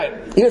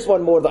Here's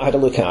one more that I had a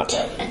look at.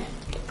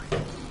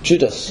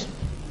 Judas.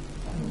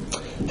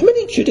 How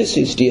many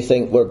Judases do you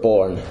think were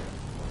born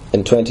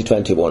in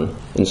 2021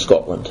 in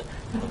Scotland?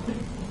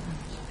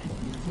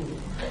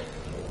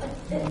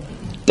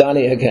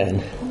 Danny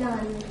again.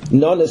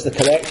 None is the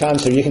correct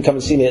answer. You can come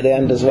and see me at the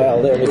end as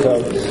well. There we go.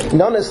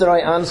 None is the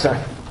right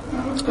answer.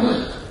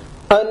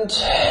 And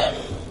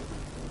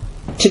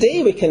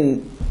today we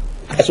can,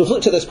 as we've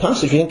looked at this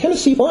passage, we can kind of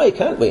see why,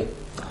 can't we?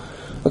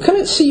 We kind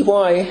of see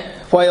why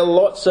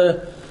lots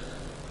of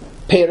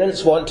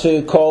parents want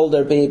to call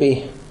their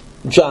baby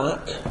Jack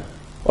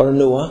or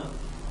Noah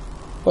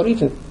or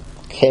even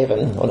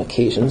Kevin on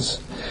occasions.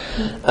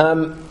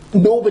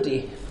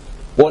 Nobody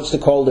wants to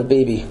call their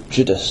baby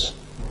Judas.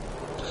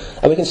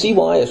 And we can see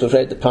why as we've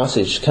read the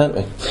passage, can't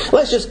we?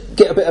 Let's just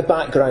get a bit of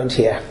background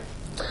here.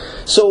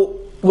 So,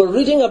 we're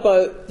reading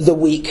about the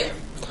week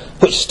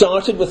which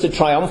started with the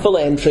triumphal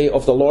entry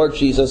of the Lord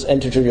Jesus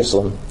into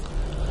Jerusalem.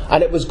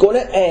 And it was going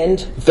to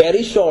end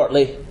very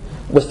shortly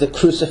with the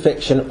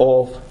crucifixion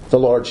of the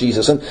Lord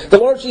Jesus. And the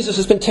Lord Jesus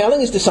has been telling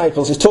his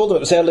disciples, he's told them,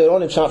 it was earlier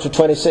on in chapter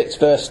 26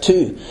 verse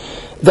 2,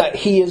 that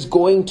he is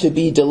going to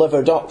be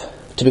delivered up,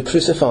 to be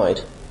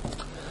crucified.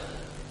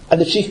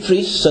 And the chief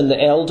priests and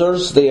the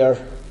elders, they are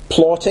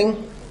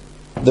plotting.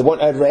 They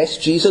want to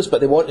arrest Jesus, but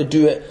they want to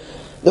do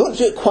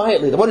it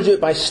quietly. They want to do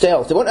it by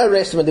stealth. They want to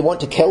arrest him and they want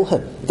to kill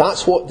him.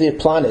 That's what their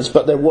plan is,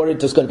 but they're worried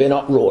there's going to be an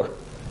uproar.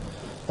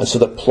 And so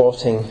they're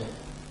plotting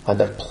and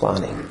they're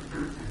planning.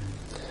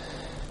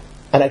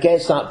 And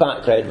against that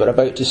background, we're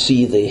about to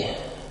see the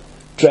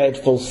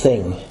dreadful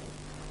thing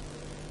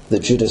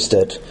that Judas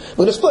did. We're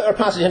going to split our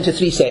passage into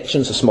 3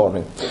 sections this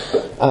morning.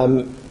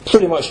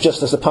 Pretty much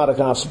just as the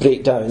paragraphs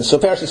break down. So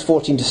verses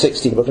 14 to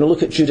 16, we're going to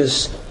look at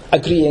Judas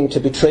agreeing to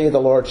betray the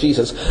Lord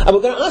Jesus. And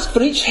we're going to ask,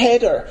 for each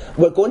header,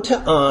 we're going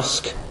to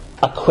ask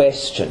a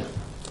question.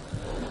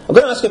 I'm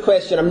going to ask a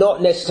question.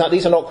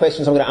 These are not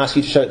questions I'm going to ask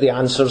you to shout the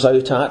answers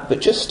out at,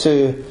 but just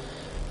to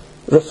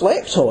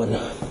reflect on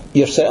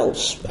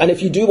yourselves. And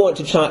if you do want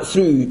to chat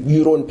through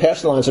your own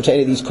personal answer to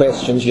any of these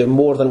questions, you're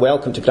more than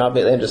welcome to grab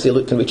me at the end and say,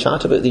 look, can we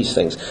chat about these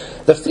things?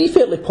 They're 3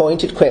 fairly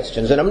pointed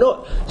questions, and I'm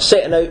not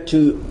setting out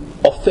to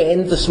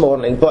offend this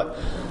morning, but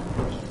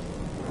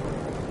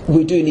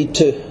we do need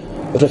to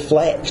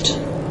reflect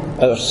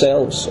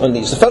ourselves on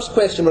these. The first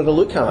question we're going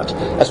to look at,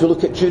 as we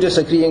look at Judas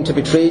agreeing to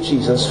betray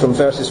Jesus from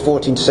verses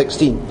 14 to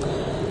 16,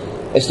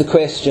 is the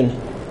question,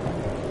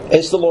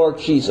 is the Lord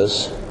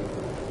Jesus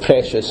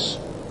precious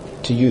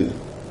to you?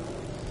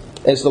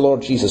 Is the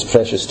Lord Jesus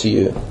precious to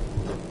you?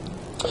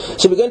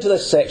 So we go into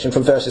this section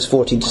from verses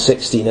 14 to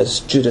 16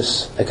 as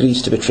Judas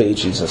agrees to betray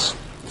Jesus.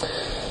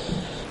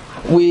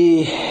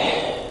 We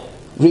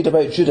read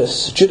about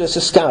Judas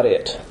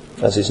Iscariot,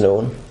 as he's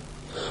known.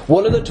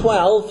 One of the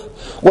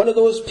 12, one of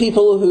those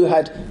people who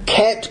had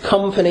kept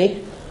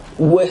company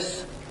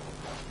with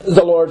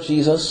the Lord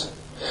Jesus.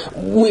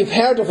 We've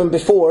heard of him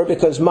before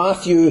because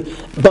Matthew,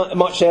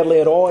 much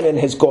earlier on in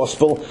his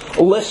Gospel,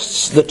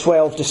 lists the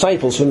 12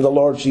 disciples whom the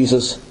Lord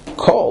Jesus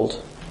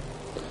called.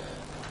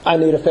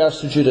 And he refers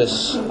to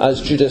Judas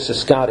as Judas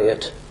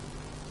Iscariot,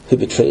 who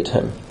betrayed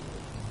him.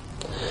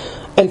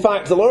 In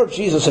fact, the Lord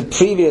Jesus had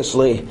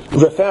previously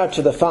referred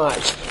to the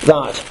fact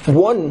that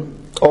one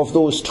of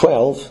those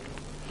 12,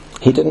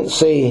 he didn't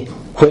say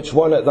which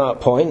one at that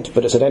point,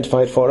 but it's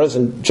identified for us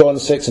in John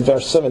 6 and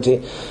verse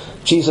 70.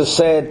 Jesus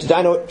said, did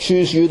I not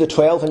choose you, the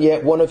 12, and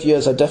yet one of you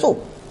is a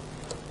devil?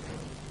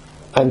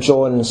 And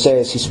John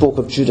says he spoke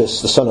of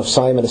Judas, the son of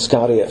Simon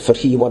Iscariot, for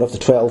he, one of the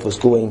 12, was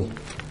going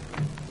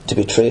to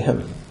betray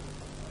him.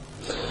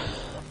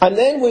 And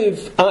then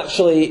we've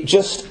actually,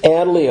 just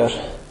earlier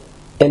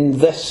in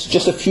this,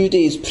 just a few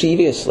days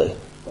previously,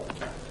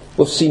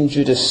 we've seen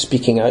Judas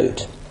speaking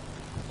out.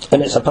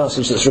 And it's a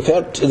passage that's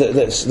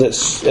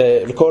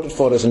recorded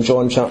for us in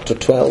John chapter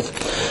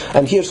 12.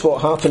 And here's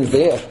what happened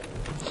there.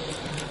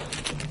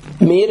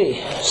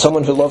 Mary,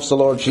 someone who loves the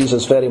Lord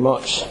Jesus very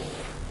much,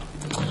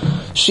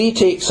 she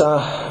takes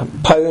a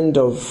pound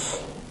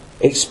of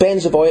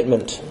expensive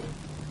ointment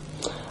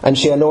and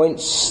she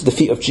anoints the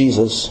feet of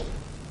Jesus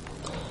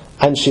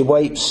and she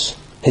wipes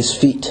his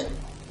feet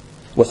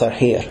with her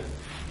hair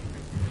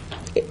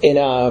in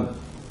a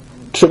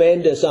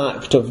tremendous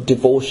act of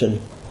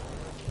devotion,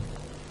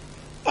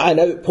 an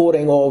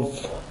outpouring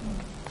of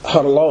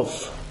her love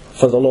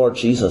for the Lord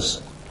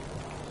Jesus.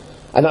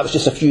 And that was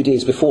just a few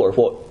days before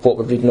what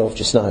we're reading of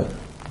just now.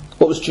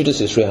 What was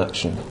Judas's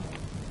reaction?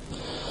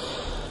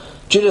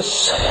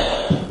 Judas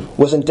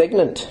was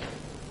indignant.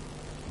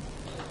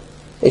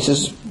 He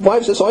says, why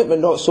was this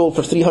ointment not sold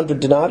for 300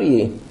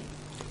 denarii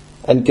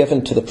and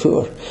given to the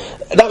poor?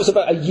 That was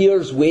about a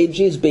year's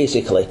wages,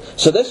 basically.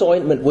 So this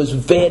ointment was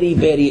very,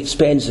 very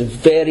expensive,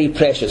 very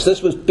precious.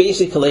 This was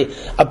basically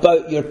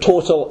about your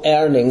total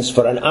earnings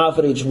for an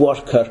average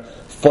worker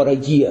for a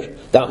year.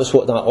 That was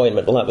what that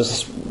ointment, well, that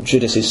was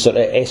Judas's sort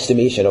of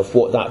estimation of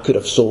what that could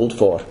have sold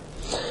for.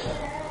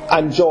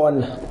 And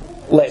John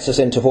lets us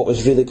into what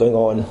was really going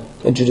on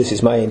in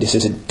Judas's mind. He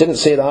says he didn't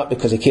say that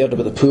because he cared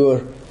about the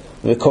poor,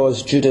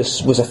 because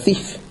Judas was a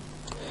thief.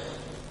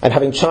 And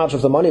having charge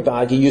of the money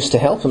bag, he used to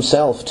help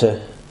himself to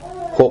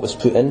what was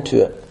put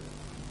into it.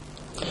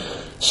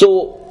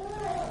 So,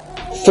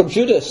 for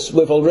Judas,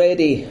 we've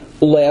already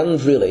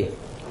learned, really,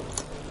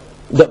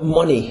 that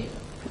money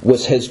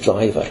was his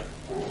driver.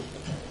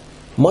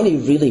 Money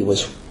really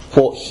was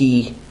what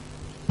he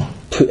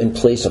put in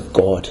place of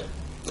God.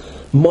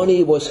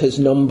 Money was his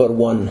number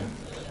one.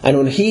 And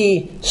when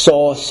he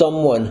saw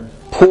someone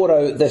pour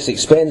out this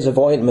expensive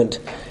ointment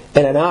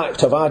in an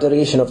act of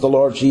adoration of the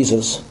Lord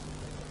Jesus,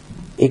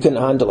 he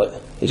couldn't handle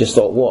it. He just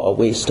thought, what a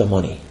waste of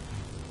money.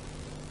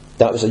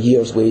 That was a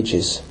year's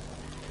wages.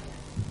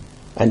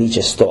 And he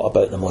just thought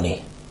about the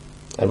money.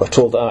 And we're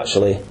told that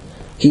actually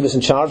he was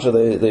in charge of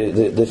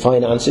the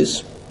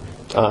finances,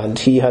 and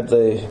he had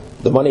the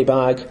money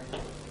bag,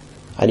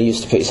 and he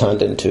used to put his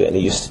hand into it, and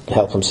he used to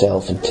help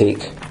himself and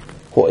take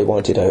what he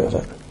wanted out of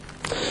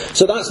it.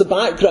 So that's the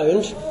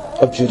background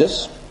of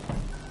Judas.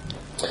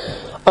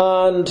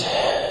 And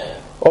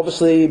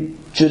obviously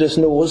Judas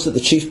knows that the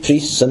chief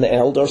priests and the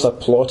elders are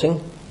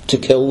plotting to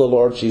kill the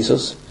Lord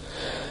Jesus.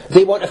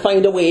 They want to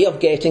find a way of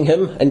getting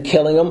him and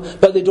killing him,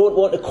 but they don't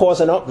want to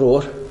cause an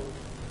uproar.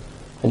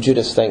 And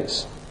Judas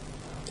thinks,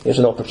 here's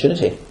an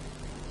opportunity.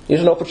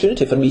 Here's an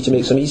opportunity for me to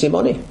make some easy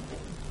money.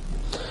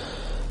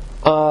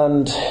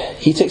 And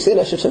he takes the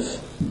initiative.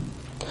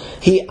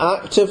 He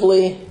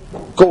actively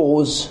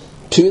goes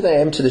to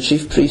them, to the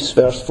chief priests,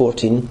 verse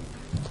 14,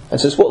 and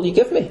says, what will you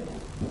give me?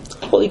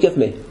 What will you give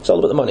me? It's all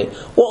about the money.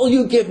 What will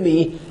you give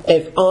me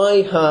if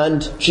I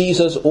hand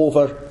Jesus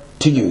over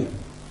to you?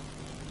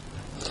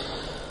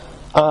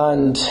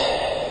 And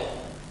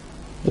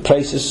the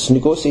price is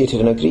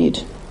negotiated and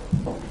agreed.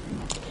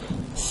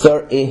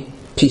 30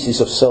 pieces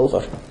of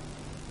silver.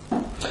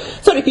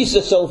 30 pieces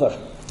of silver.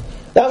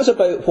 That was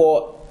about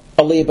what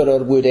a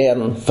labourer would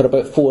earn for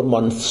about 4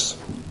 months'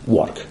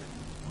 work.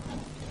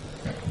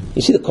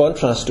 You see the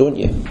contrast, don't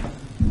you?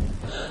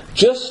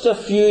 Just a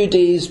few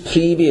days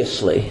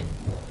previously,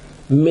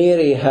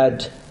 Mary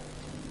had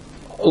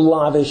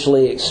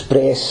lavishly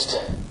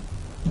expressed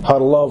her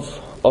love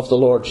of the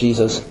Lord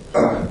Jesus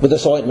with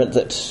this ointment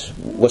that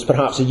was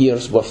perhaps a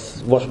year's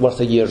worth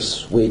a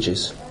year's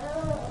wages.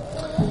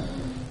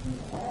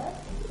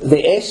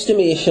 The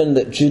estimation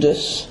that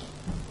Judas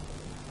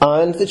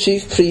and the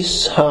chief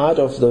priests had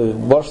of the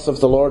worth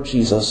of the Lord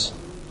Jesus,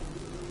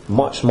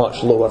 much,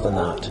 much lower than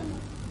that.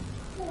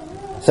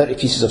 30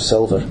 pieces of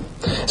silver.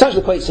 It's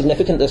actually quite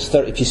significant, this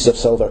 30 pieces of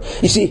silver.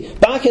 You see,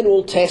 back in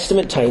Old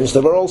Testament times,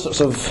 there were all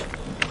sorts of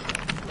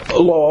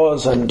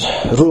laws and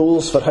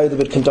rules for how they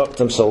would conduct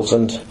themselves.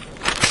 And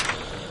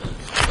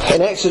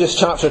in Exodus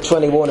chapter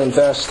 21 and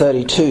verse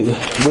 32,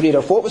 we read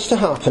of what was to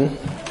happen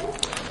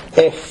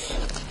if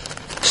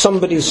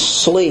somebody's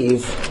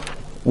slave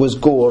was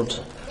gored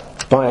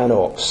by an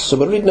ox. So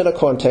we're reading in a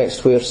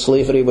context where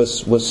slavery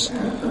was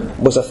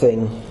a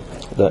thing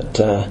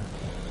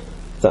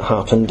that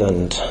happened,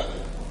 and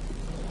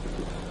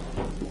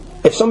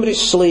if somebody's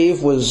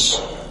slave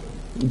was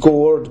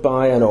gored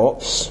by an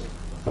ox,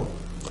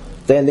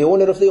 then the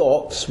owner of the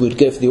ox would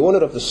give the owner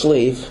of the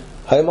slave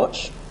how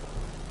much?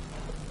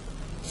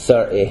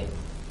 30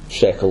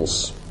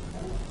 shekels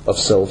of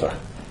silver.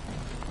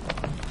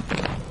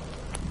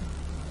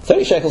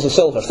 30 shekels of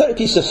silver, 30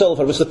 pieces of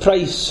silver was the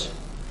price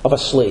of a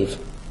slave.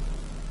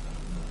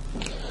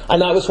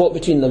 And that was what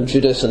between them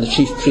Judas and the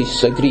chief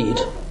priests agreed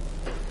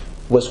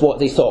was what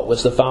they thought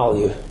was the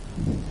value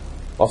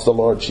of the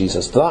Lord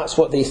Jesus. That's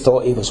what they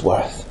thought he was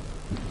worth.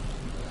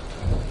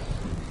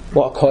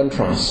 What a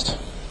contrast.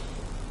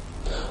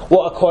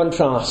 What a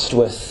contrast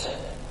with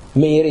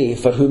Mary,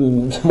 for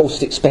whom the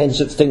most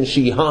expensive thing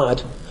she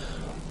had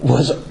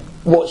was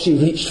what she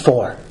reached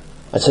for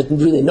and said,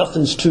 really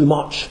nothing's too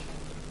much.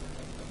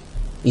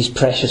 He's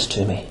precious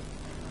to me.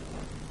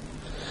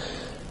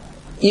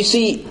 You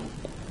see,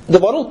 the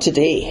world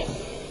today,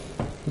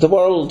 the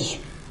world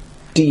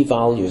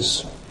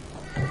devalues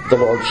the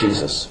Lord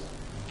Jesus.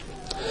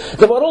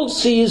 The world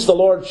sees the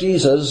Lord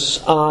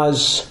Jesus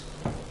as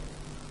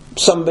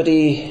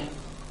somebody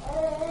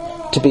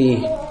to be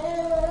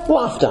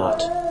laughed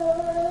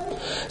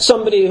at.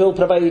 Somebody who will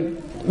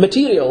provide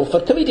material for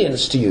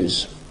comedians to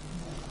use.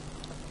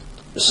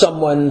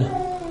 Someone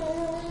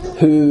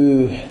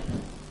who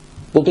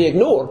will be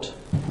ignored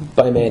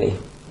by many.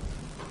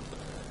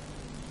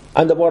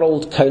 And the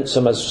world counts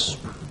him as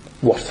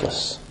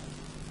worthless.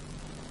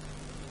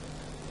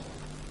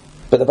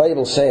 But the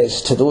Bible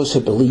says to those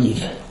who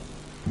believe,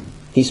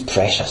 he's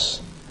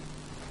precious.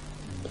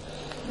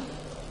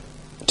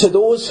 To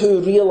those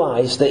who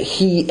realise that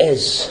he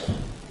is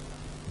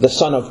the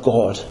Son of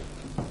God.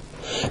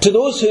 To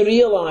those who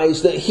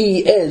realise that he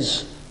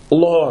is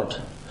Lord.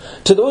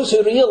 To those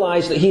who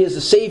realise that he is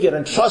the Saviour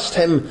and trust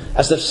him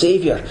as their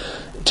Saviour.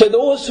 To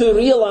those who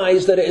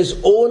realise that it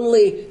is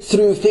only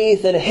through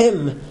faith in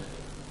him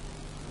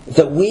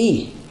that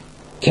we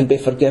can be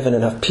forgiven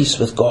and have peace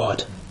with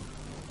God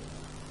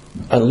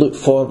and look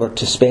forward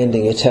to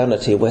spending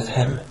eternity with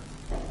him.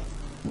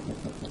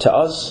 To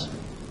us,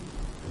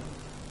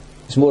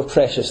 he's more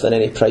precious than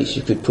any price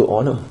you could put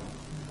on him.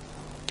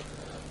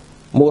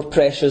 More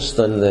precious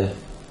than the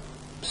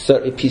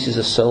 30 pieces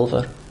of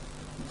silver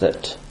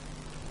that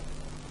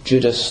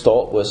Judas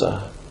thought was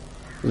a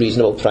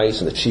reasonable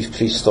price and the chief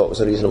priests thought was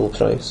a reasonable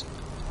price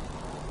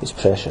is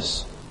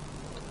precious.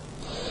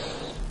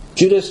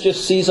 Judas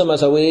just sees them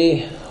as a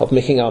way of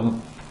making a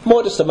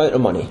modest amount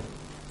of money.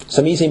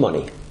 Some easy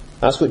money.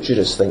 That's what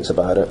Judas thinks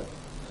about it.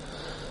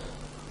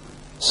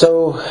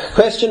 So,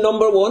 question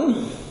number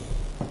 1.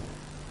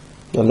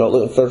 I'm not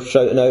looking for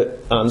shouting out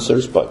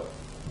answers, but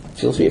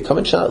feel free to come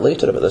and chat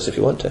later about this if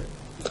you want to.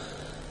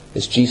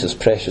 Is Jesus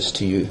precious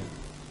to you?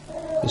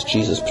 Is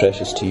Jesus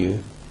precious to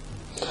you?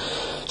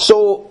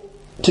 So,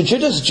 to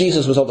Judas,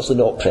 Jesus was obviously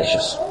not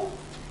precious.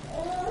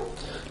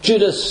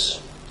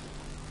 Judas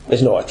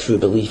is not a true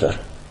believer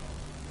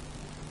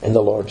in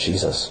the Lord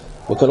Jesus.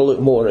 We're going to look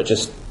more at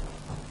just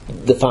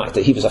the fact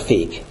that he was a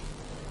fake.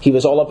 He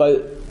was all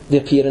about the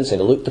appearance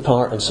and he looked the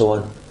part and so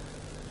on.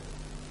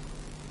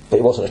 But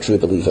he wasn't a true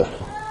believer.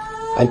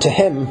 And to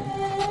him,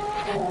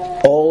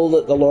 all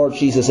that the Lord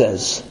Jesus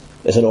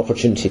is an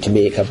opportunity to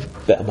make a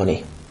bit of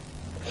money.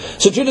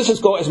 So Judas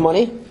has got his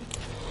money.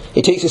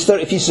 He takes his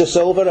 30 pieces of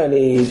silver and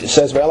he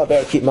says, well, I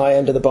better keep my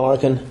end of the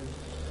bargain.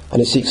 And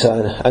he seeks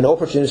an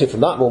opportunity from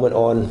that moment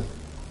on,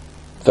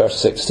 verse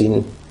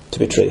 16, to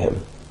betray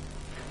him.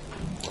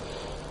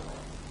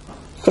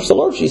 Of course, the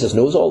Lord Jesus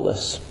knows all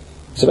this.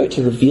 He's about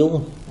to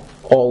reveal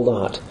all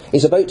that.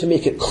 He's about to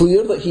make it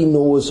clear that he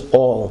knows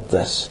all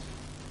this.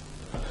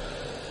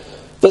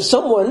 But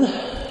someone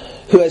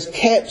who has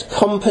kept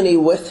company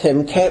with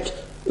him, kept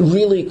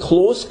really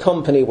close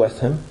company with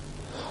him,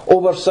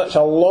 over such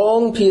a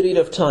long period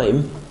of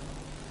time,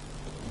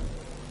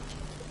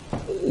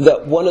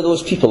 that one of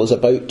those people is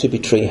about to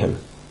betray him.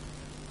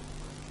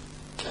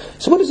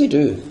 So what does he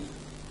do?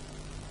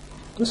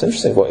 It's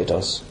interesting what he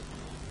does.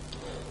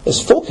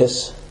 His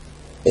focus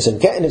is in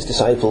getting his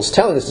disciples,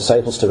 telling his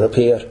disciples to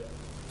prepare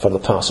for the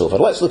Passover.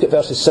 Let's look at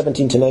verses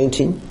 17 to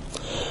 19.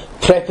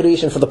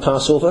 Preparation for the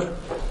Passover.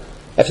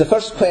 If the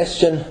first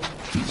question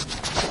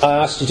I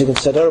asked you to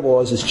consider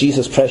was, is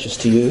Jesus precious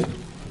to you?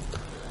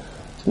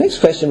 The next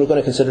question we're going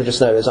to consider just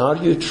now is, are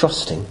you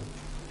trusting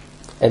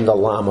in the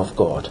Lamb of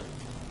God?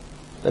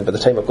 And by the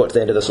time I've got to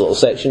the end of this little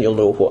section, you'll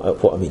know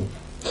what I mean.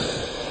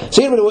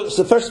 So here we know it's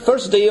the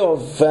first day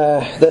of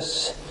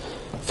this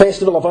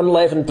festival of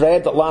unleavened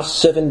bread that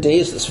lasts 7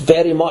 days. It's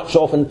very much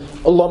often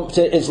lumped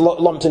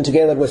in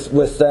together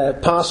with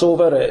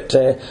Passover.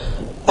 It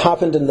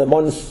happened in the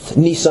month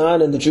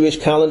Nisan in the Jewish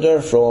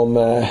calendar from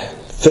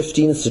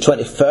 15th to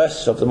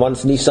 21st of the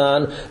month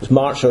Nisan. It was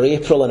March or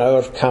April. In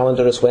our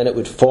calendar is when it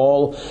would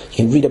fall. You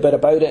can read a bit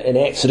about it in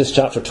Exodus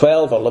chapter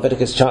 12 or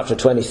Leviticus chapter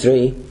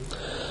 23.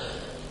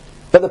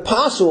 But the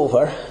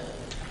Passover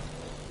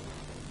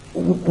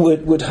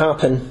would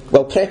happen,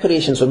 well,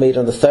 preparations were made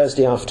on the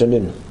Thursday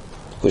afternoon,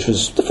 which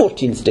was the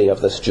 14th day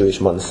of this Jewish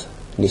month,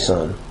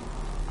 Nisan.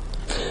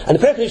 And the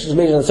preparations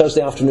were made on the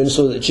Thursday afternoon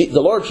so that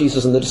the Lord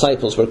Jesus and the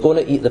disciples were going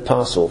to eat the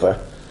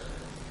Passover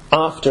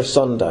after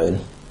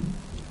sundown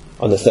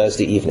on the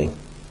Thursday evening.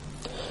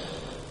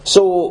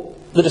 So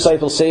the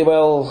disciples say,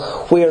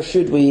 well, where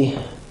should we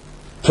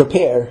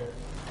prepare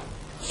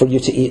for you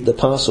to eat the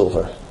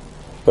Passover?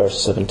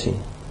 Verse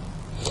 17.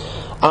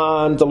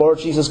 And the Lord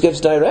Jesus gives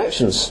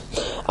directions.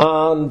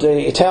 And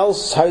he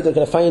tells how they're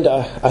going to find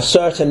a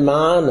certain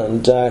man,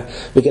 and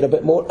we get a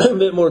bit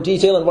more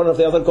detail in one of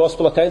the other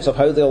gospel accounts of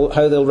how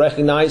they'll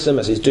recognise him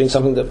as he's doing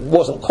something that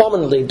wasn't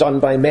commonly done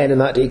by men in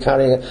that day,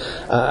 carrying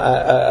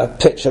a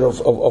pitcher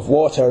of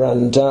water.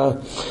 And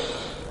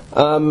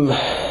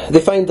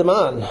they find the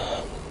man,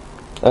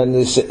 and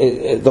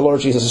the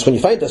Lord Jesus says, when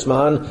you find this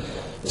man,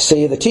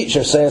 say, the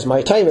teacher says,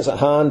 my time is at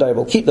hand, I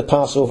will keep the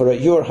Passover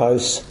at your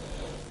house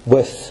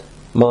with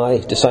my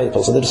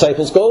disciples. And the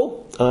disciples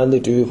go and they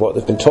do what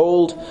they've been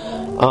told,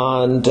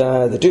 and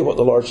they do what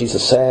the Lord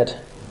Jesus said,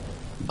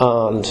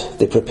 and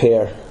they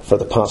prepare for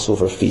the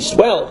Passover feast.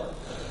 Well,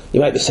 you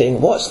might be saying,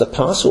 what's the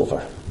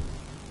Passover?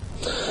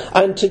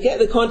 And to get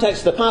the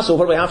context of the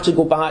Passover, we have to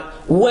go back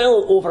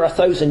well over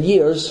 1,000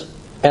 years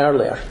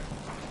earlier.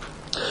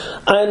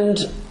 And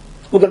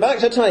we're going back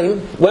to a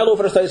time well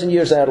over 1,000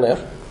 years earlier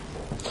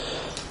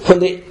when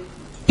the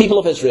people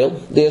of Israel,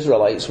 the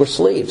Israelites, were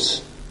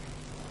slaves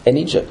in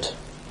Egypt.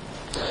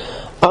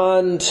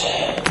 And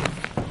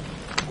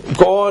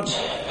God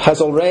has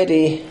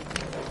already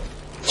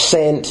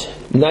sent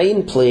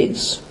 9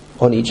 plagues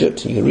on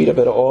Egypt. You can read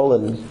about it all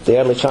in the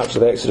early chapters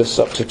of Exodus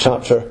up to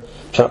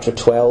chapter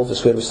 12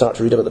 is where we start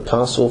to read about the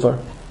Passover.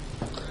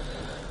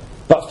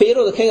 But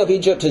Pharaoh, the king of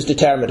Egypt, is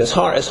determined. His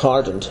heart is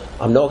hardened.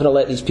 I'm not going to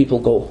let these people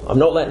go. I'm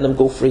not letting them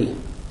go free.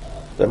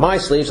 They're my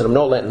slaves and I'm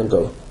not letting them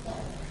go.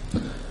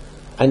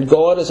 And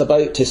God is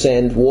about to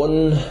send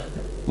one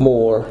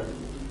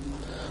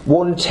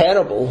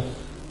terrible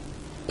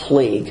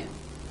plague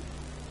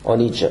on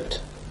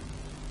Egypt.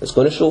 It's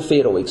going to show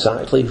Pharaoh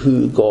exactly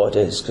who God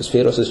is. Because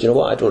Pharaoh says, you know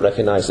what, I don't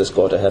recognise this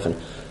God of heaven.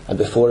 And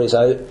before he's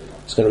out,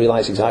 he's going to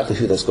realise exactly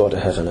who this God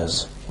of heaven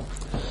is.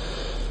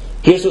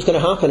 Here's what's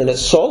going to happen, and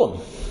it's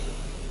solemn.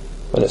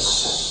 And it's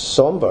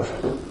sombre.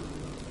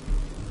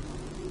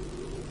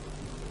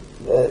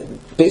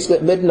 Basically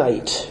at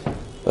midnight,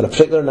 on a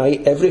particular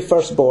night, every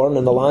firstborn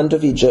in the land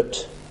of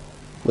Egypt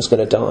was going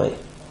to die.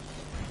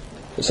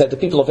 He said the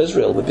people of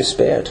Israel would be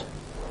spared.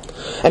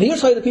 And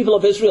here's how the people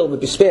of Israel would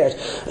be spared.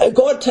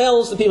 God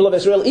tells the people of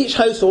Israel, each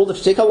household,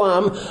 to take a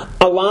lamb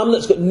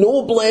that's got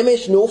no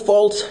blemish, no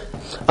fault,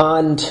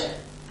 and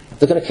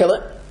they're going to kill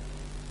it.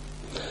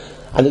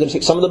 And they're going to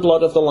take some of the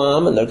blood of the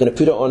lamb and they're going to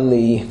put it on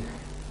the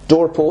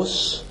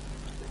doorposts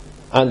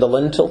and the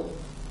lintel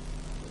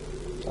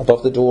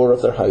above the door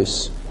of their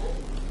house.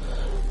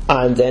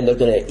 And then they're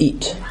going to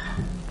eat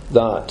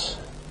that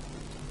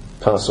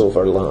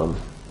Passover lamb.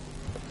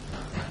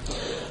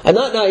 And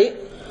that night,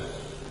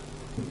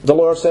 the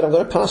Lord said, I'm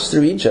going to pass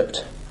through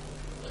Egypt.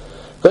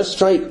 I'm going to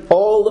strike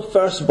all the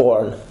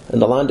firstborn in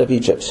the land of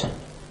Egypt.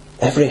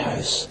 Every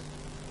house.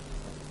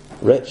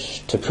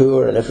 Rich to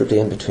poor and everybody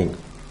in between.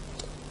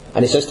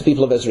 And he says to the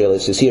people of Israel, he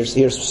says,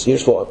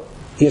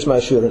 here's my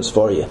assurance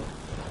for you.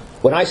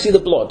 When I see the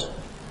blood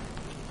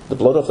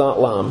of that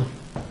lamb,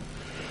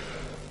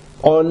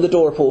 on the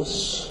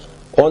doorposts,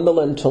 on the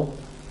lintel,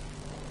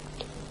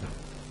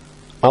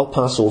 I'll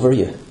pass over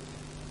you.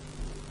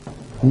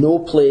 No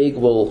plague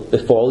will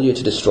befall you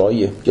to destroy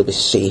you. You'll be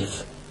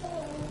safe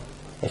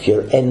if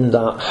you're in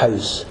that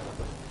house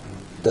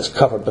that's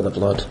covered by the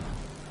blood.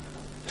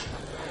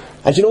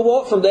 And you know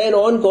what? From then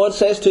on, God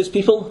says to his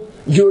people,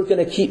 you're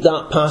going to keep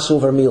that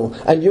Passover meal.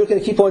 And you're going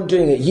to keep on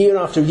doing it year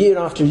after year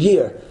after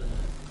year.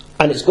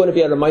 And it's going to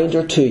be a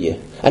reminder to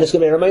you. And it's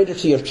going to be a reminder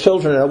to your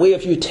children, and a way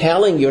of you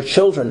telling your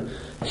children,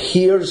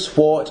 here's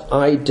what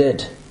I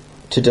did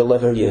to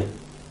deliver you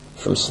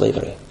from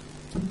slavery.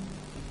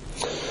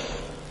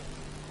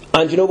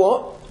 And you know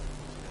what?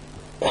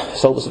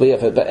 It's always the way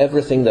of it, but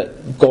everything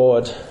that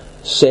God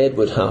said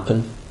would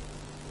happen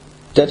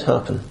did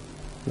happen.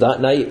 That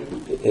night,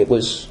 it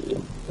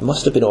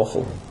must have been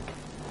awful.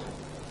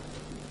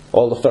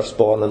 All the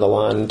firstborn in the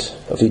land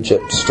of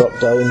Egypt struck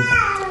down.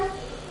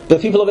 The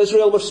people of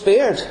Israel were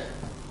spared.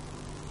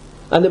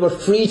 And they were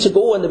free to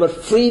go, and they were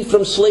freed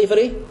from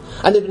slavery.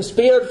 And they'd been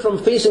spared from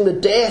facing the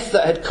death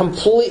that had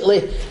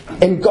completely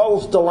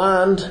engulfed the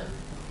land.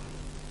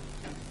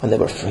 And they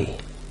were free.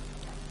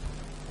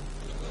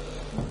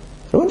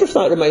 I wonder if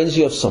that reminds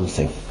you of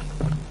something. It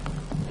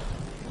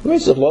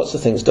reminds you of lots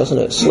of things, doesn't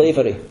it?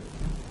 Slavery.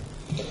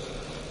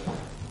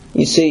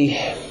 You see,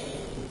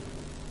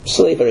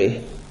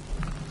 slavery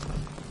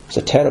is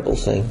a terrible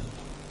thing.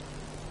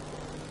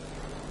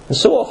 And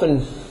so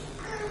often,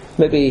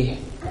 maybe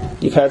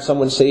you've heard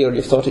someone say, or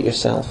you've thought it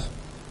yourself,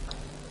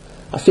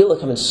 I feel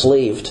like I'm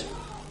enslaved.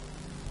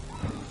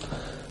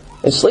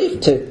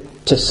 Enslaved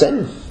to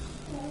sin.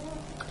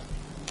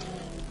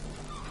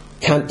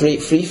 Can't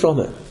break free from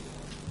it.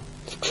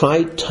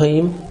 Tried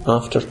time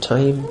after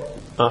time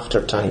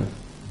after time.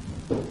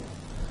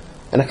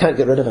 And I can't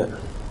get rid of it.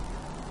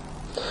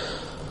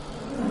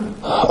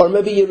 Or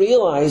maybe you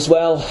realise,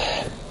 well,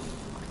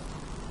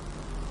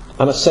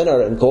 I'm a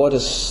sinner and God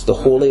is the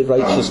holy,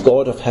 righteous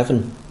God of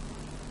heaven.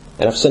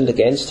 And I've sinned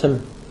against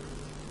him.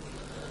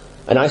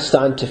 And I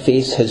stand to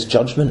face his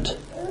judgment.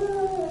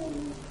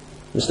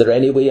 Is there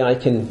any way I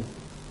can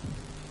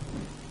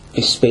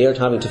be spared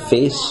having to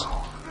face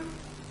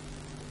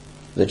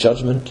the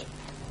judgment?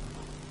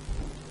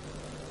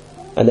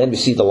 And then we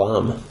see the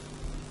lamb.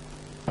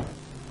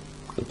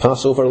 The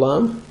Passover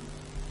lamb.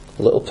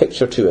 A little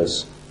picture to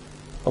us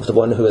of the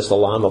one who is the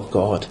Lamb of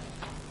God,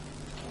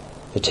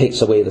 who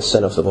takes away the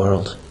sin of the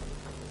world.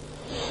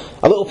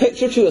 A little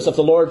picture to us of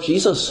the Lord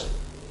Jesus,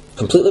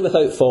 completely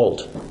without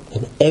fault,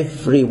 in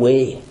every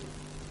way,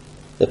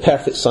 the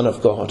perfect Son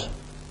of God.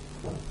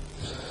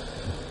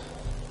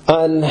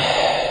 And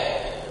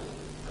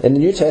in the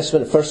New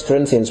Testament, 1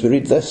 Corinthians, we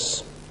read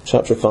this,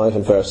 chapter 5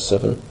 and verse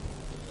 7.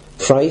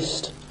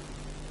 Christ,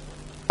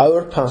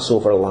 our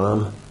Passover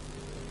lamb,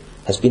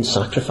 has been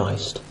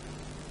sacrificed.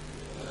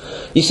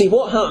 You see,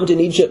 what happened in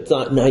Egypt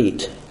that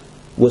night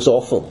was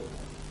awful.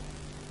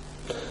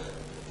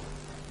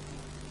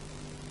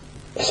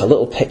 It's a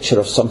little picture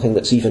of something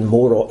that's even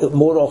more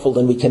awful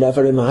than we can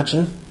ever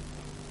imagine.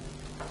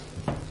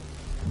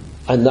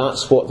 And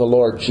that's what the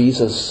Lord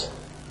Jesus,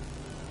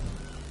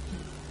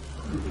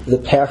 the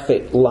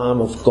perfect Lamb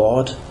of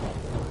God,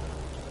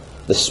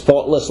 the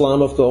spotless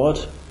Lamb of God,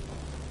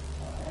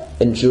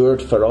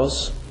 endured for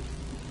us.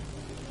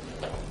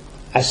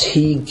 As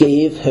he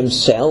gave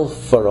himself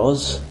for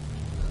us,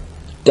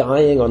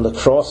 dying on the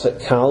cross at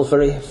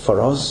Calvary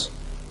for us.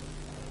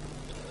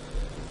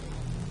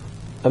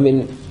 I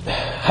mean,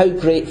 how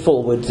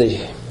grateful would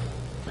the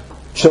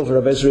children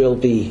of Israel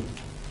be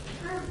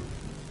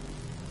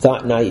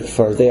that night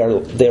for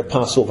their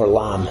Passover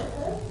lamb?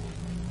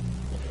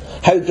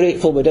 How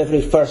grateful would every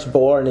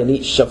firstborn in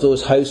each of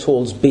those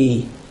households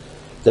be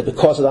that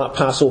because of that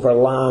Passover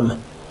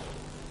lamb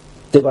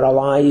they were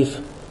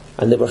alive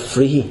and they were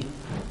free?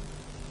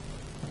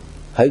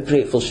 How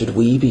grateful should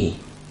we be?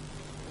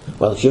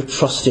 Well, if you're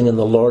trusting in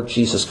the Lord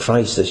Jesus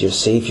Christ as your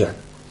Saviour,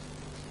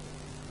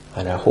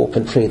 and I hope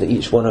and pray that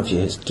each one of you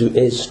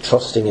is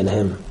trusting in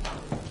him,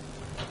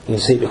 you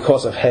say,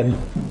 because of him,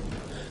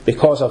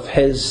 because of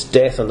his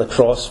death on the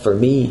cross for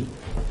me,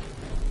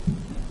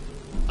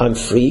 I'm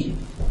free.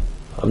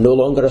 I'm no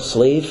longer a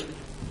slave.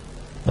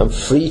 I'm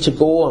free to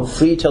go. I'm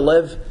free to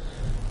live.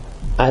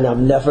 And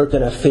I'm never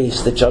going to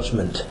face the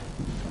judgment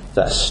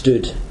that I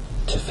stood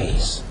to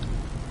face.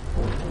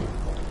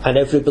 And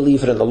every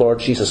believer in the Lord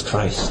Jesus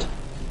Christ,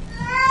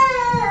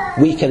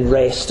 we can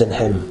rest in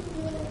Him.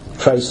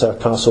 Christ, our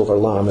Passover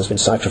lamb, has been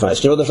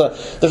sacrificed. You know, there's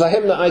a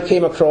hymn that I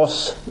came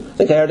across. I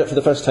think I heard it for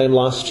the first time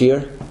last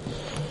year.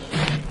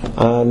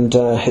 And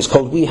it's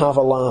called We Have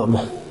a Lamb.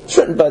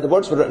 The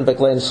words were written by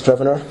Glenn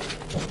Scrivener.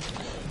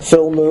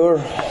 Phil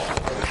Moore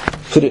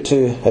put it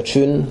to a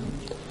tune.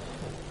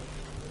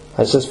 And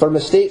it says, for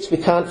mistakes we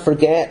can't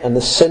forget and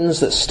the sins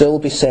that still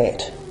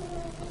beset,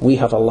 we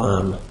have a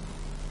lamb.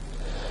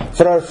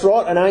 For our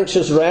fraught and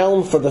anxious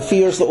realm, for the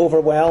fears that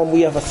overwhelm,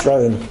 we have a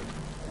throne.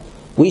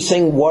 We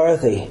sing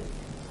worthy,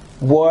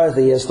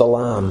 worthy is the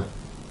Lamb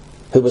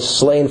who was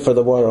slain for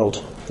the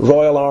world,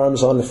 royal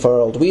arms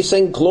unfurled. We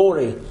sing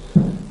glory,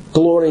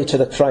 glory to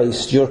the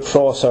Christ, your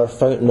cross our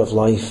fountain of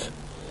life.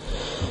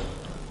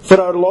 For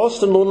our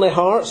lost and lonely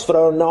hearts, for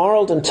our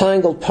gnarled and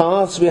tangled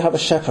paths, we have a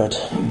shepherd.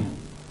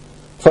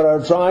 For our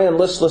dry and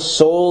listless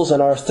souls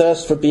and our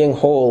thirst for being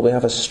whole, we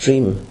have a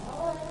stream.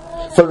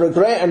 For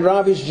regret and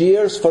ravaged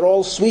years, for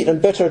all sweet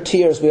and bitter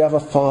tears, we have a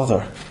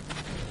Father.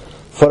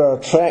 For our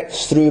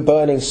treks through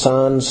burning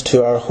sands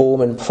to our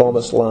home in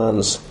promised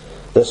lands,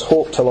 this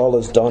hope till all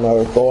is done,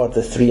 our God,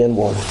 the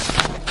three-in-one.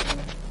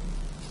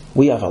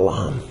 We have a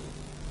lamb.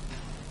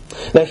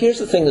 Now here's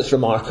the thing that's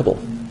remarkable.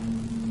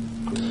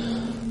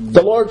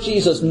 The Lord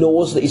Jesus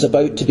knows that He's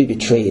about to be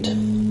betrayed. He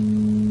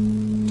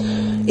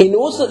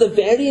knows that the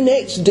very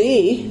next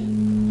day,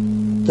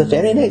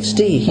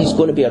 He's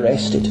going to be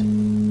arrested.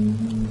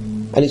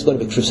 And He's going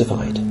to be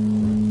crucified.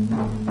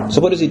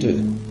 So what does He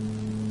do?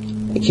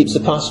 He keeps the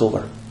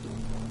Passover.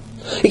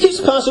 He keeps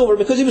the Passover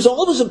because He was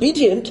always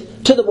obedient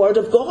to the Word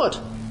of God.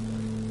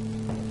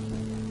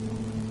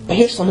 But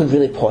here's something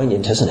really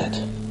poignant, isn't it?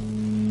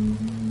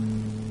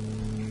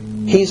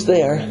 He's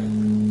there,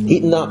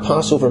 eating that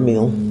Passover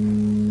meal,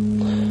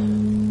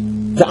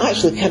 that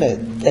actually kind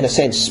of, in a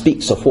sense,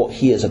 speaks of what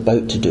He is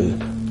about to do.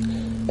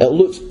 It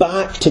looks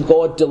back to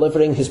God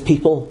delivering His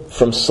people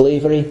from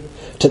slavery,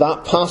 to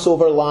that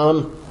Passover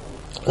lamb,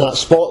 that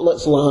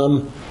spotless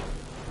lamb.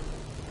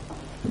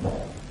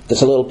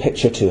 There's a little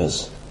picture to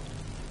us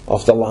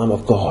of the Lamb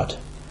of God.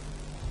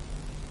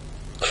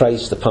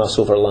 Christ, the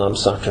Passover lamb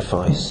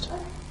sacrificed.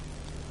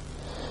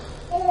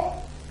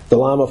 The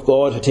Lamb of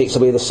God who takes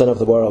away the sin of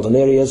the world. And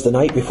there He is the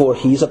night before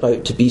He's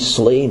about to be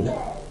slain.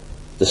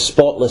 The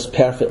spotless,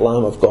 perfect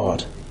Lamb of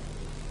God.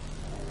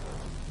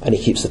 And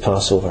He keeps the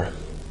Passover.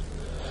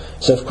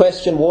 So if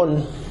question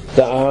 1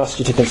 that I asked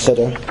you to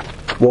consider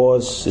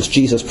was, is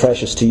Jesus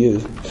precious to you?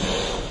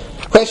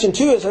 Question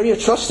 2 is, are you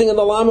trusting in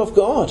the Lamb of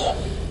God?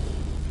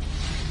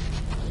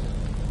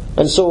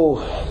 And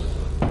so,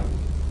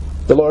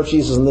 the Lord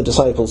Jesus and the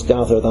disciples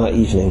gather that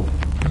evening.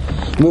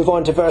 Move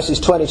on to verses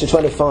 20 to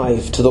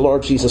 25, to the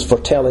Lord Jesus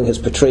foretelling His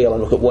betrayal,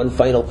 and look at one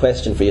final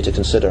question for you to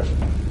consider.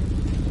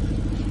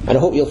 And I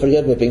hope you'll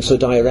forgive me being so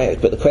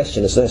direct, but the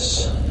question is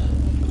this: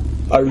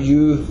 are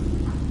you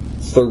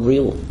for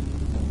real?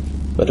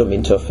 I don't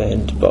mean to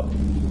offend, but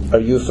are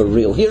you for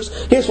real?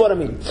 Here's what I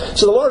mean.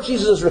 So the Lord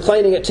Jesus is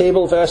reclining at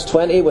table, verse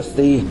 20, with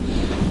the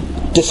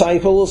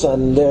disciples,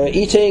 and they're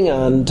eating,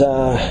 and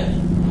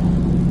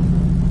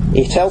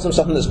He tells them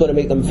something that's going to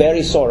make them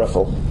very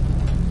sorrowful.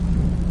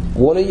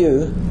 One of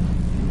you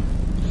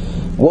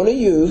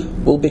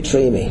will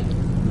betray me.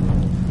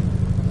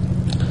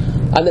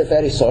 And they're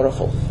very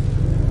sorrowful.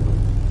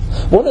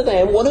 One of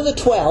them, one of the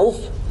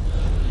 12,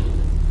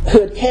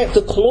 who had kept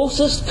the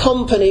closest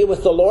company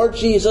with the Lord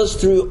Jesus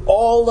through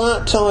all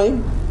that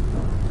time,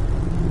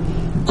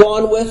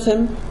 gone with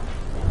Him,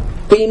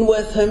 been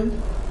with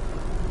Him,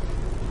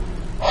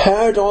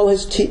 heard all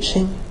His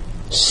teaching,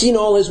 seen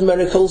all His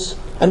miracles,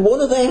 and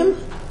one of them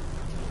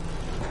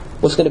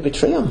was going to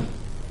betray Him.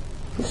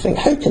 You think,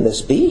 how can this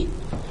be?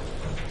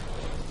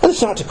 And they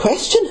start to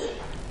question,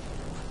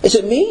 is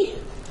it me?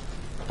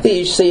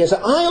 They say, is it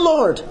I,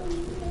 Lord?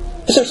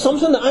 Is there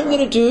something that I'm going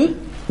to do?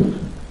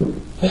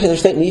 Maybe they're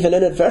thinking even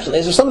inadvertently,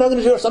 is there something I'm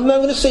going to do or something I'm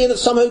going to say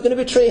that's somehow going to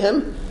betray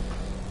Him?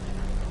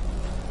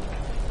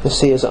 They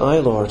say, is it I,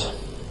 Lord?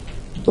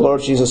 The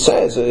Lord Jesus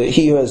says,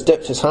 he who has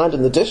dipped his hand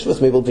in the dish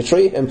with me will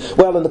betray him.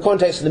 Well, in the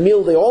context of the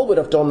meal, they all would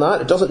have done that.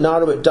 It doesn't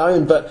narrow it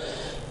down, but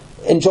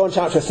in John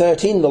chapter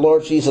 13, the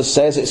Lord Jesus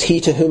says, it's he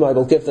to whom I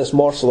will give this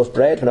morsel of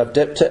bread when I've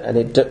dipped it. And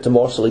He dipped the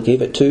morsel, He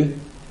gave it to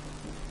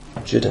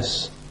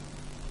Judas.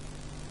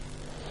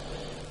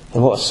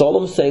 And what a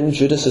solemn thing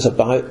Judas is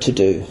about to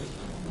do.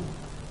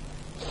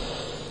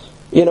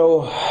 You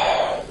know,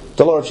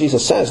 the Lord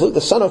Jesus says, look,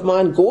 the Son of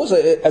Man goes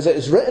as it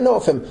is written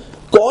of Him.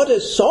 God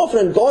is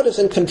sovereign, God is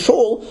in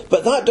control,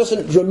 but that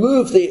doesn't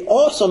remove the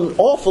awesome,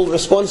 awful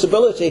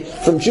responsibility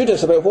from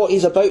Judas about what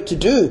he's about to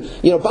do.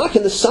 You know, back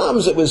in the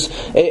Psalms it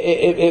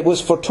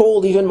was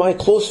foretold, even my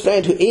close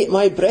friend who ate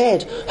my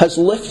bread has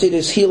lifted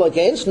his heel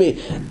against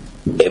me.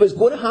 It was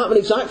going to happen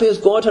exactly as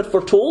God had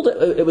foretold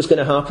it was going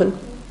to happen.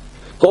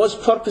 God's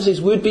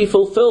purposes would be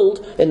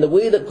fulfilled in the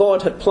way that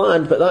God had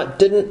planned, but that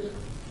didn't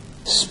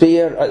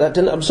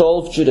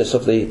absolve Judas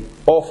of the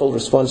awful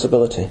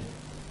responsibility.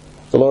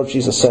 The Lord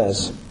Jesus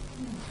says,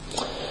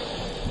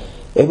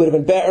 it would have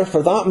been better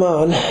for that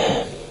man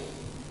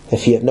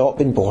if he had not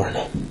been born.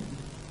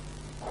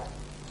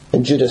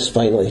 And Judas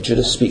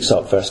speaks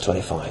up, verse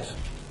 25.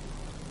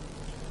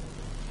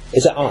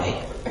 Is it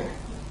I?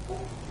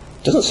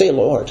 It doesn't say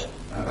Lord.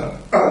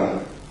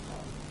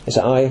 Is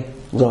it I,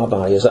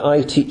 Rabbi? Is it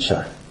I,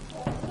 teacher?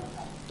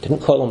 He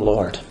didn't call him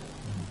Lord.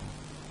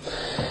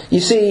 You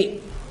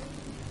see,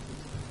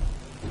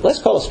 let's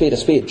call a spade a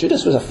spade.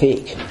 Judas was a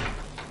fake.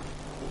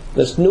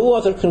 There's no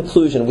other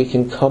conclusion we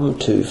can come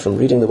to from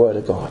reading the Word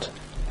of God.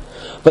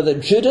 But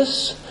that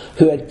Judas,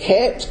 who had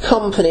kept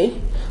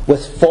company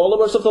with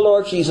followers of the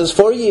Lord Jesus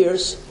for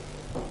years,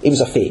 he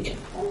was a fake.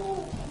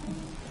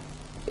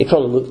 He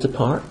probably looked the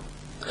part.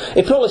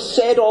 He probably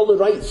said all the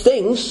right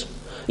things.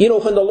 You know,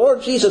 when the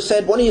Lord Jesus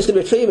said, one of you is going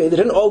to betray me, they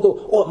didn't all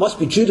go, oh, it must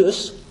be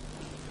Judas.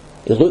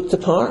 He looked the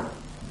part.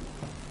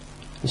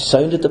 He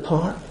sounded the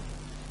part.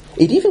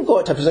 He'd even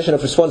got to a position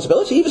of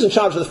responsibility. He was in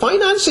charge of the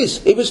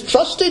finances. He was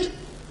trusted.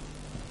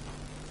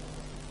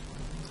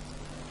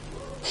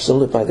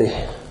 Surrounded by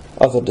the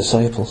other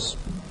disciples.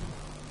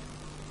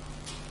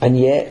 And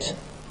yet,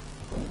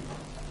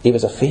 he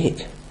was a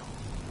fake.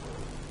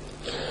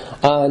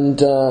 And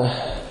he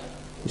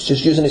was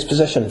just using his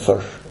position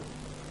for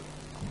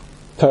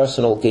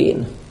personal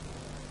gain.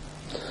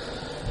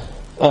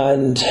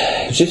 And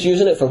he was just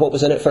using it for what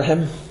was in it for him.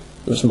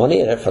 There was money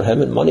in it for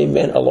him, and money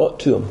meant a lot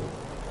to him.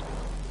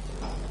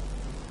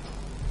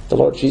 The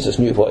Lord Jesus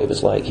knew what he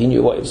was like. He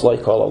knew what he was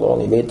like all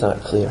along. He made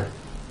that clear.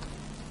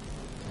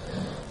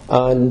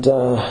 And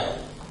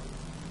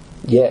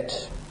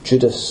yet,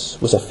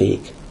 Judas was a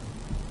fake.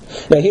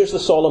 Now here's the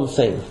solemn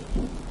thing.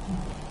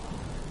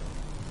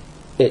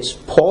 It's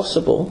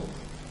possible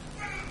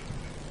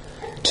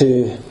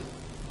to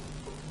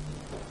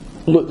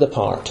look the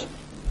part.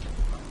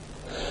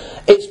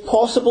 It's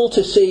possible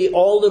to say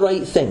all the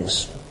right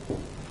things.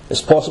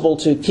 It's possible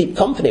to keep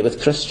company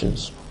with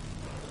Christians.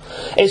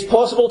 It's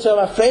possible to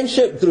have a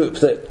friendship group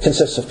that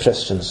consists of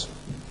Christians.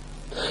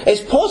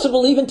 It's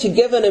possible even to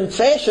give an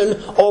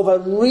impression of a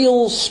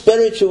real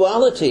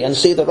spirituality and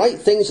say the right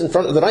things in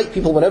front of the right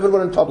people whenever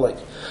we're in public.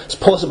 It's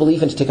possible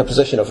even to take a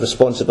position of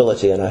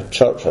responsibility in a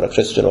church or a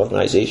Christian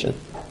organisation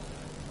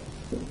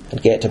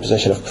and get to a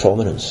position of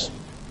prominence.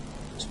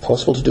 It's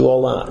possible to do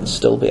all that and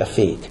still be a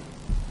fake.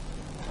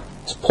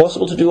 It's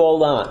possible to do all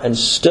that and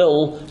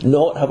still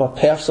not have a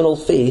personal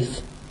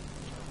faith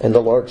in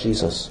the Lord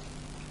Jesus,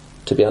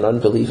 to be an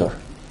unbeliever.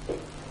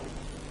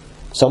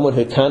 Someone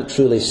who can't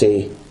truly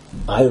say,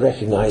 I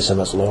recognise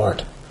him as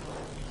Lord.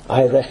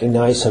 I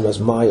recognise him as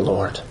my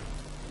Lord.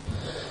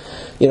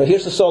 You know,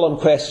 here's the solemn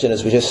question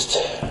as we just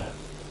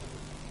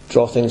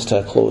draw things to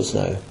a close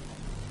now.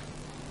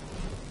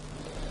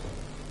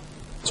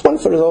 It's one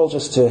for us all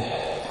just to,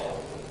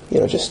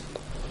 just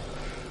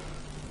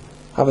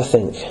have a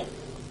think.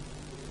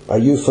 Are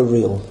you for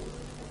real?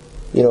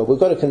 We've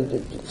got to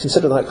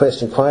consider that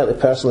question quietly,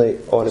 personally,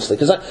 honestly.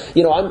 Because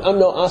I'm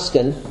not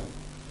asking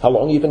how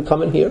long you've been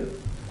coming here.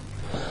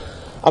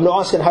 I'm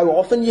not asking how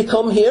often you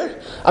come here.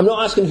 I'm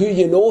not asking who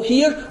you know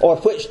here, or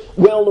which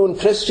well-known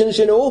Christians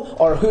you know,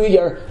 or who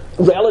your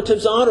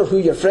relatives are, or who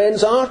your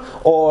friends are,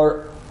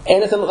 or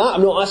anything like that.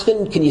 I'm not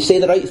asking, can you say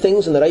the right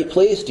things in the right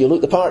place? Do you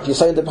look the part? Do you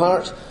sound the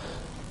part?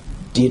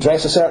 Do you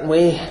dress a certain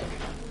way?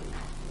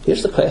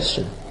 Here's the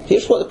question.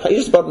 Here's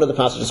the burden of the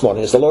passage this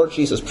morning. Is the Lord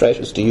Jesus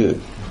precious to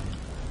you?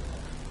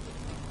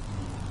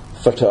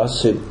 For to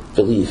us who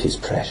believe He's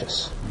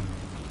precious.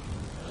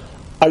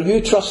 Are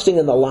you trusting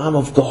in the Lamb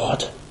of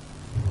God?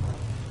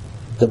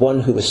 The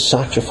one who was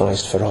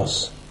sacrificed for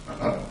us?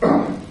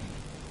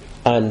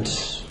 And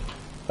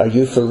are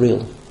you for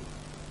real?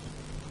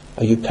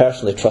 Are you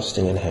personally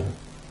trusting in Him?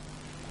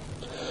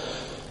 Do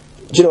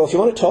you know, if you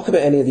want to talk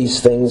about any of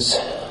these things,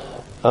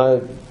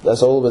 I,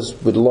 as always,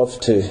 would love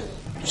to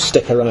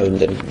stick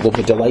around, and we'll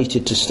be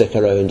delighted to stick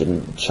around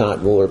and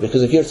chat more.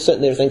 Because if you're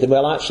sitting there thinking,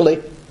 well,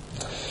 actually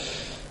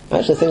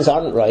things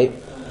aren't right.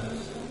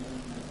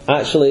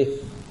 Actually,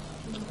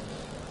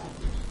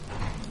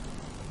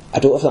 I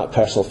don't have that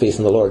personal faith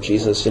in the Lord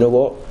Jesus. You know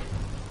what?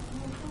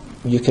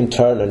 You can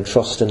turn and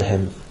trust in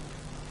Him.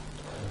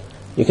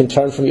 You can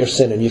turn from your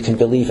sin and you can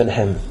believe in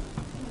Him.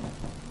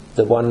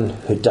 The one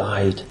who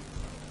died.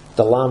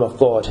 The Lamb of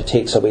God who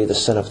takes away the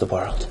sin of the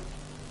world.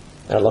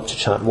 And I'd love to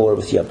chat more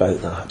with you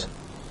about that.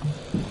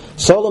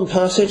 Solemn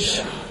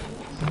passage.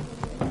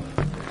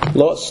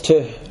 Lots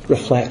to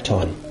reflect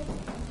on.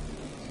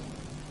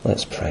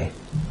 Let's pray.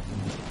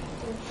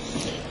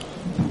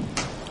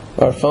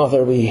 Our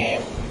Father, we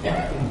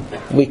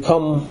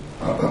come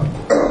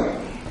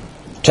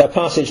to a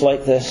passage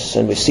like this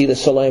and we see the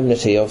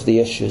solemnity of the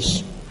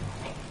issues.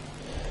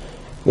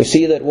 We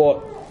see that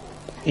what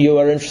you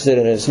are interested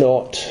in is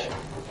not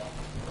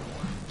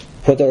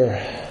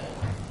whether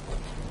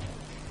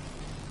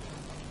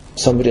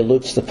somebody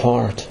looks the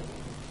part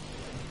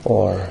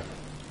or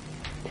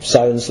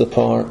sounds the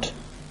part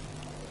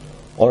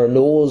or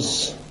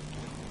knows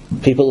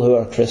people who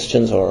are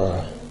Christians,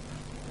 or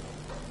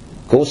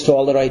goes to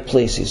all the right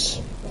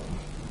places.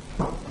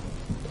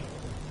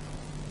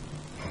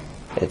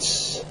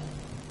 It's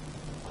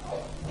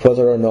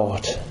whether or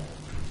not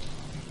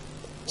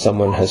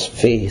someone has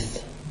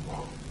faith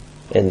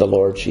in the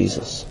Lord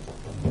Jesus.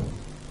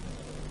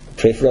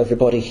 Pray for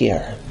everybody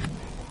here.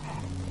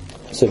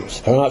 So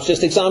perhaps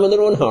just examine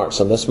their own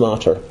hearts on this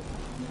matter.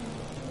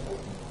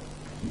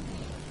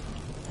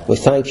 We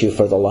thank you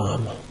for the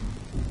Lamb,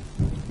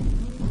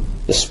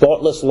 the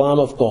spotless Lamb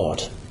of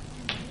God,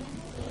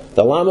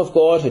 the Lamb of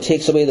God who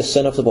takes away the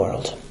sin of the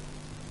world.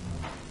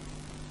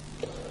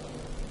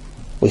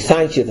 We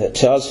thank you that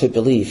to us who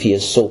believe He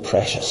is so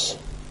precious.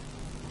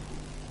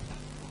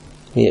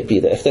 May it be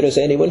that if there is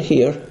anyone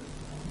here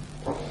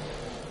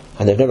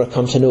and they've never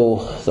come to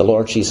know the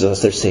Lord Jesus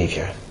as their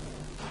Saviour,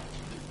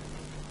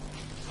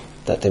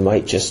 that they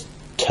might just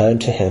turn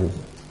to Him,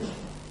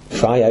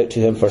 cry out to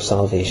Him for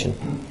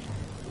salvation.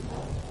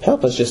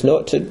 Help us just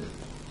not to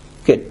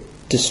get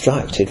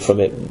distracted from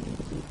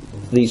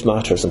these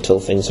matters until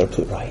things are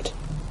put right.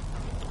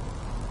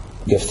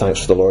 Give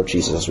thanks for the Lord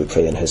Jesus as we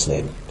pray in His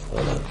name.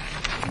 Amen.